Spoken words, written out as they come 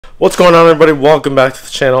What's going on, everybody? Welcome back to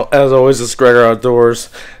the channel. As always, it's Gregor Outdoors.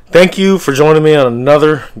 Thank you for joining me on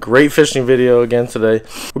another great fishing video again today.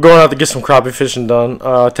 We're going out to get some crappie fishing done.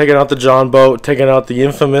 Taking out the John boat, taking out the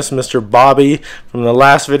infamous Mr. Bobby from the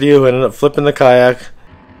last video who ended up flipping the kayak.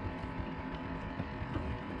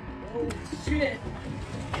 Oh shit.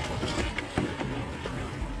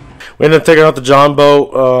 We ended up taking out the John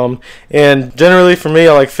boat, and generally for me,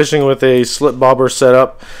 I like fishing with a slip bobber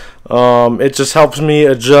setup. It just helps me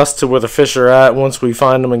adjust to where the fish are at once we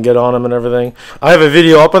find them and get on them and everything. I have a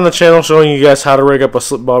video up on the channel showing you guys how to rig up a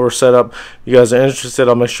slip bobber setup. If you guys are interested,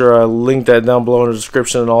 I'll make sure I link that down below in the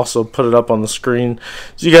description and also put it up on the screen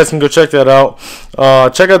so you guys can go check that out.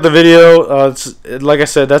 Check out the video. Like I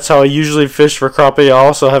said, that's how I usually fish for crappie. I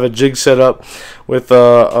also have a jig set up with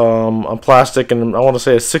a plastic, and I want to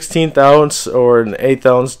say a 1/16 ounce or an 1/8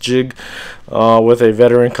 ounce jig with a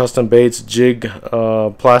Veteran Custom Baits jig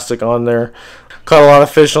plastic on there. Caught a lot of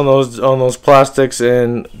fish on those plastics,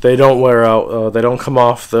 and they don't wear out. They don't come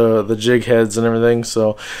off the jig heads and everything.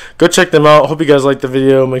 So go check them out. Hope you guys liked the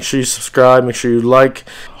video. Make sure you subscribe. Make sure you like.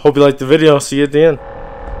 Hope you liked the video. See you at the end.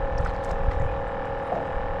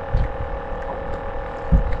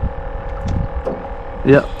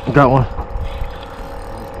 Yep, got one.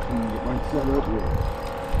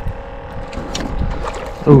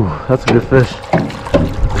 Ooh, that's a good fish.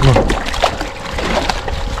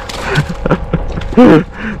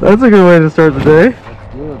 That's a good way to start the day.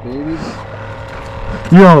 Let's do it, baby.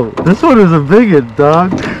 Yo, this one is a big one,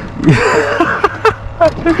 dog.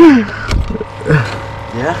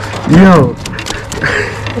 Yeah? Yo.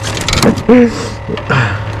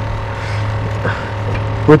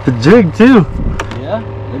 With the jig too. Yeah?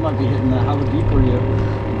 They might be hitting that. How deep were you?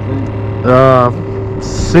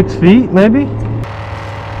 6 feet maybe?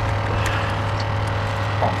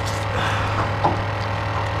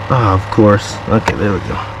 Oh, of course. Okay, there we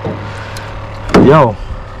go. Yo,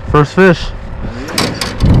 first fish.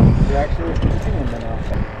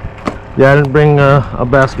 Yeah, I didn't bring a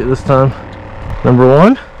basket this time. Number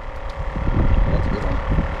one.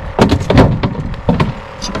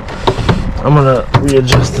 I'm gonna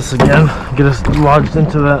readjust this again, get us lodged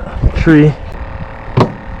into that tree.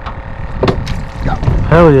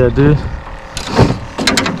 Hell yeah, dude.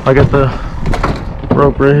 I got the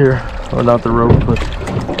rope right here. Or not the rope, but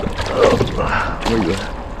there you go.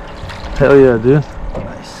 Hell yeah, dude.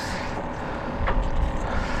 Nice.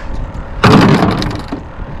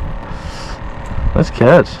 Nice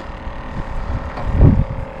catch.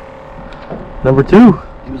 Number two.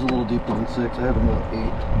 He was a little deeper than 6. I had him at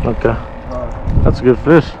 8. Okay. That's a good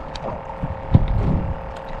fish.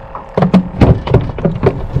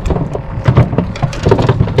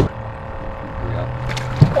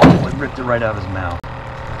 Oh, I ripped it right out of his mouth.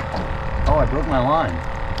 Oh, I broke my line.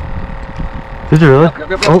 Did you really?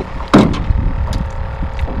 Yep. Oh.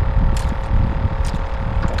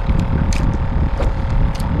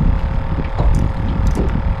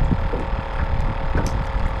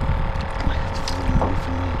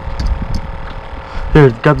 Here,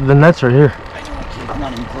 got the nets right here. I know, I'm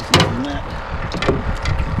not even close enough to the net.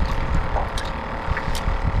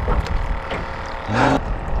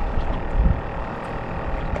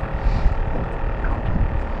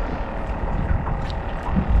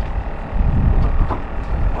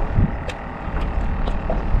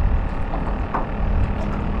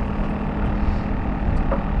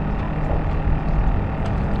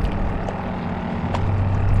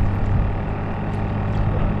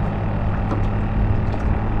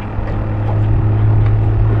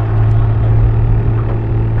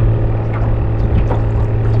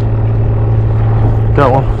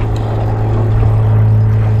 Got one.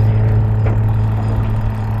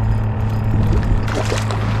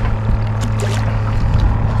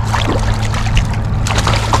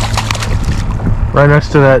 Right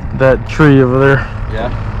next to that tree over there. Yeah.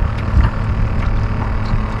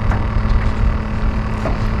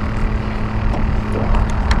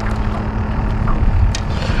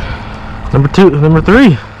 Number two, number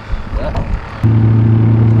three. Yeah.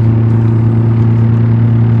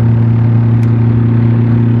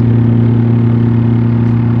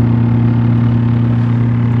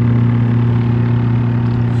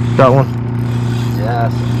 Got one.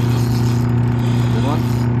 Yes. Good one?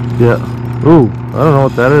 Yeah. Ooh, I don't know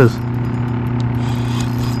what that is.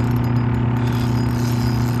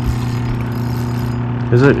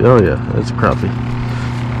 Is it? Oh yeah, it's a crappie.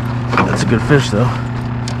 That's a good fish though.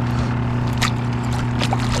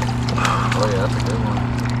 Oh yeah, that's a good one.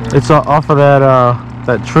 Sure. It's off of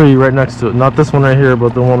that tree right next to it. Not this one right here,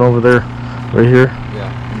 but the one over there, right here.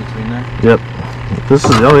 Yeah, in between there. Yep. This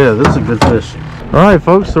is, oh yeah, this is a good fish. Alright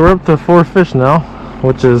folks, so we're up to 4 fish now.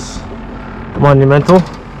 which is monumental.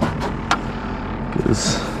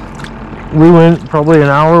 Because we went probably an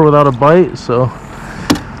hour without a bite, so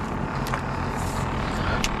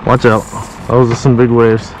watch out. Those are some big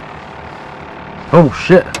waves. Oh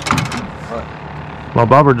shit! My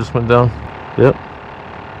bobber just went down. Yep.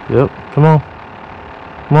 Yep. Come on.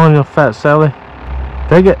 Come on, you fat Sally.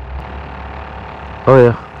 Take it. Oh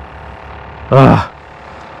yeah. Ah.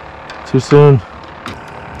 Too soon.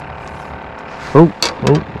 Oh.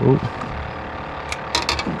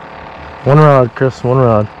 One rod, Chris. One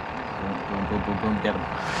rod. Boom. Get him.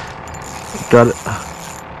 Got it.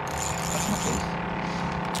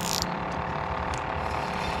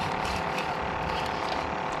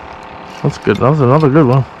 That's good. That was another good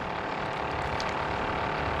one.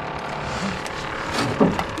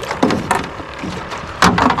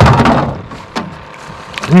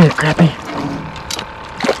 Come here, Crappie.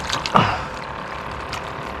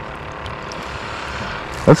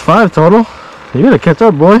 That's 5 total. You gotta catch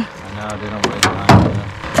up, boy. I know, they don't wait time.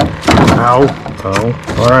 Ow. Oh.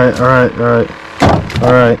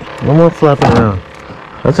 Alright. No more flapping around.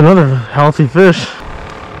 That's another healthy fish.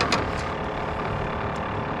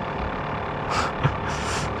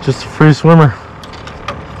 Just a free swimmer.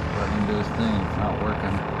 Let him do his thing. It's not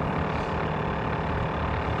working.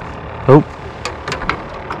 Oh.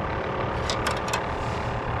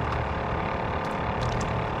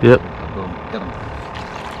 Yep. Boom. Get him.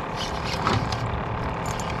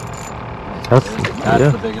 That's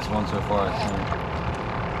That's the biggest one so far, I think.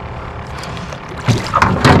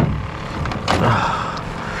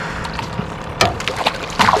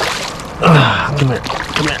 Come here.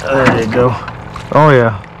 There you go. Oh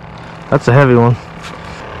yeah, that's a heavy one,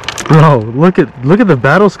 bro. Look at the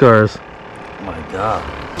battle scars. Oh my god.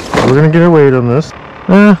 We're gonna get a weight on this.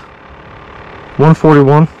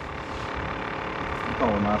 141. Oh,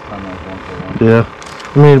 last time I was 141. Yeah,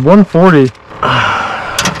 I mean 140.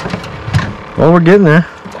 Well, we're getting there.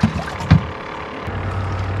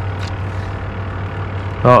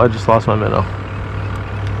 Oh, I just lost my minnow.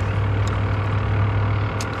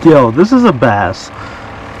 Yo, this is a bass.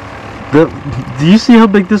 Do you see how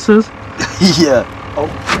big this is? Yeah. Oh,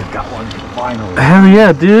 I got one finally. Hell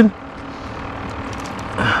yeah, dude.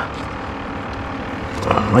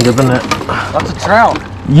 Look at the net. That's a trout.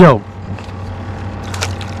 Yo.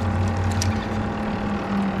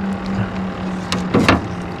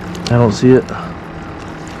 I don't see it.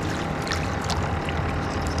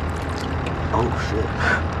 Oh shit.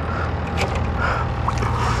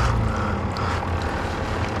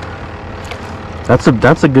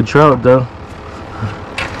 That's a good trout though.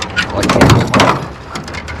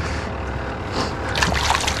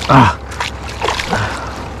 Ah.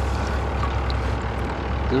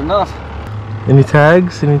 Good enough. Any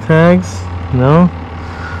tags? Any tags? No?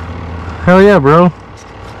 Hell yeah, bro.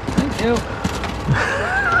 Thank you.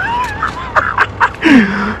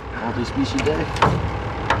 Multi-species day.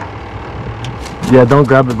 Yeah, don't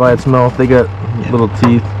grab it by its mouth. They got little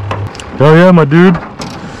teeth. Hell yeah, my dude.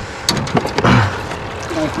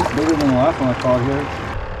 It's bigger than the last one I caught here.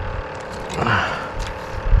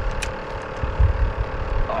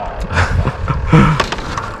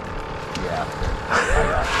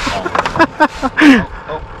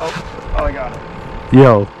 Oh, I got it.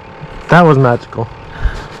 Yo, that was magical.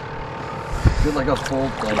 Did like a full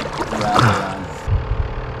wrap around.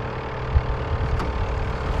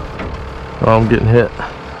 Oh, I'm getting hit.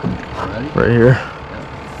 Ready? Right here.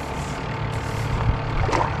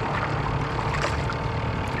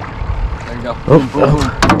 There you go. Oh, Boom.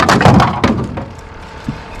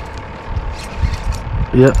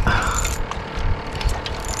 Yep.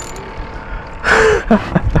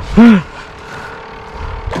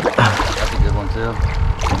 That's a good one too.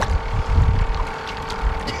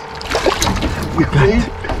 You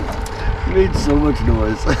made so much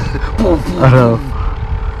noise. I know.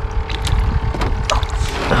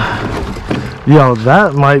 Yo,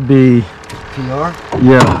 that might be PR?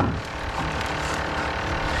 Yeah.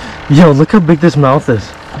 Yo, look how big this mouth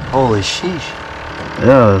is. Holy sheesh.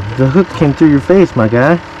 Yeah, the hook came through your face, my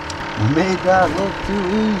guy. You made that look too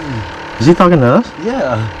easy. Is he talking to us?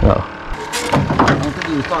 Yeah. Oh. I don't think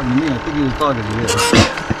he was talking to me. I think he was talking to you.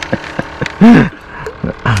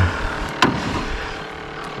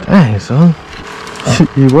 Dang, son.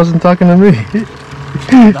 He wasn't talking to me.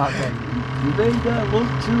 Not talking. You made that look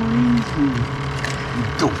too easy. You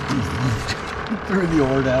don't threw the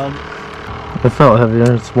oar down. It felt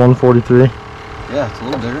heavier. It's 143. Yeah, it's a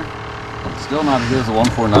little bigger. It's still not as good as the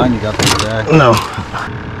 149 you got the other day. No.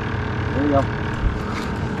 There you go.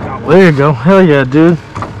 There you go. Hell yeah, dude.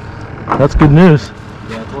 That's good news.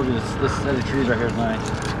 Yeah, I told you this set of trees right here is nice.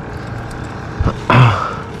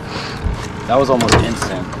 That was almost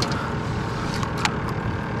instant.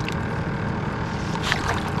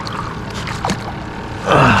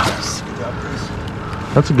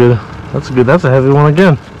 That's a good, that's a heavy one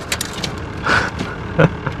again.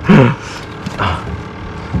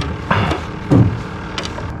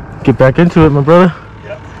 Get back into it, my brother.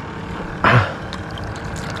 Yep.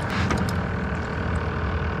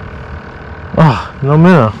 Oh, no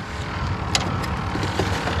minnow.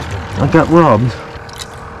 I got robbed.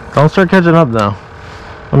 Don't start catching up now.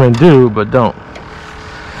 I mean, do, but don't.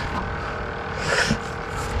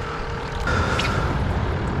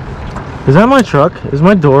 Is that my truck? Is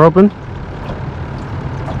my door open? The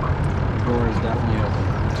door is definitely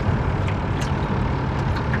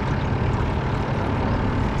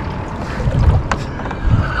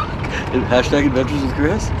open. Hashtag Adventures with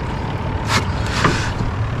Chris?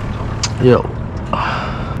 Yo.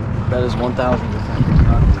 That is 1,000%.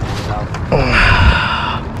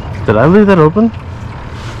 Did I leave that open?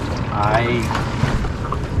 I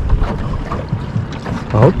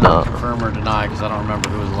hope not. Confirm or deny because I don't remember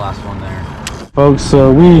who was the last one there. Folks,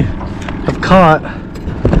 so we have caught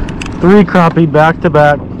 3 crappie back to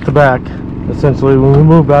back to back. Essentially, when we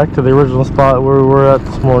moved back to the original spot where we were at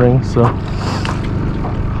this morning. So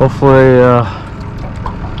hopefully,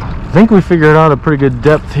 I think we figured out a pretty good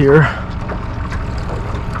depth here.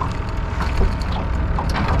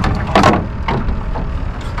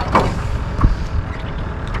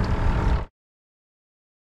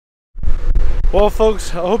 Well,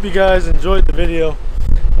 folks, I hope you guys enjoyed the video.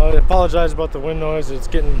 I apologize about the wind noise. It's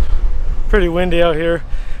getting pretty windy out here,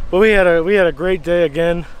 but we had a great day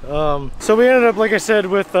again. So we ended up, like I said,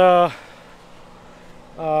 with I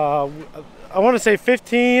want to say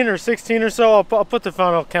 15 or 16 or so. I'll put the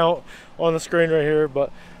final count on the screen right here,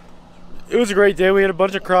 but it was a great day. We had a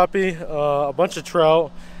bunch of crappie, a bunch of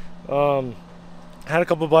trout, had a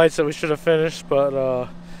couple bites that we should have finished, but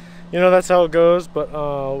you know, that's how it goes. But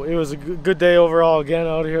it was a good day overall again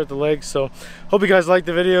out here at the lake. So hope you guys liked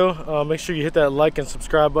the video. Make sure you hit that like and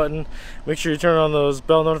subscribe button. Make sure you turn on those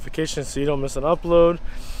bell notifications so you don't miss an upload.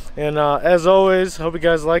 And as always, hope you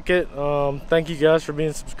guys like it. Thank you guys for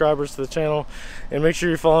being subscribers to the channel, and make sure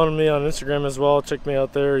you're following me on Instagram as well. Check me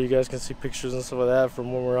out there. You guys can see pictures and stuff like that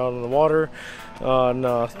from when we're out in the water,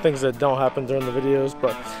 and things that don't happen during the videos.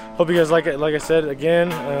 But hope you guys like it. Like I said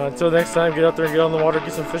again, until next time, get out there and get on the water,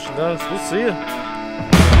 get some fishing done. So we'll see you.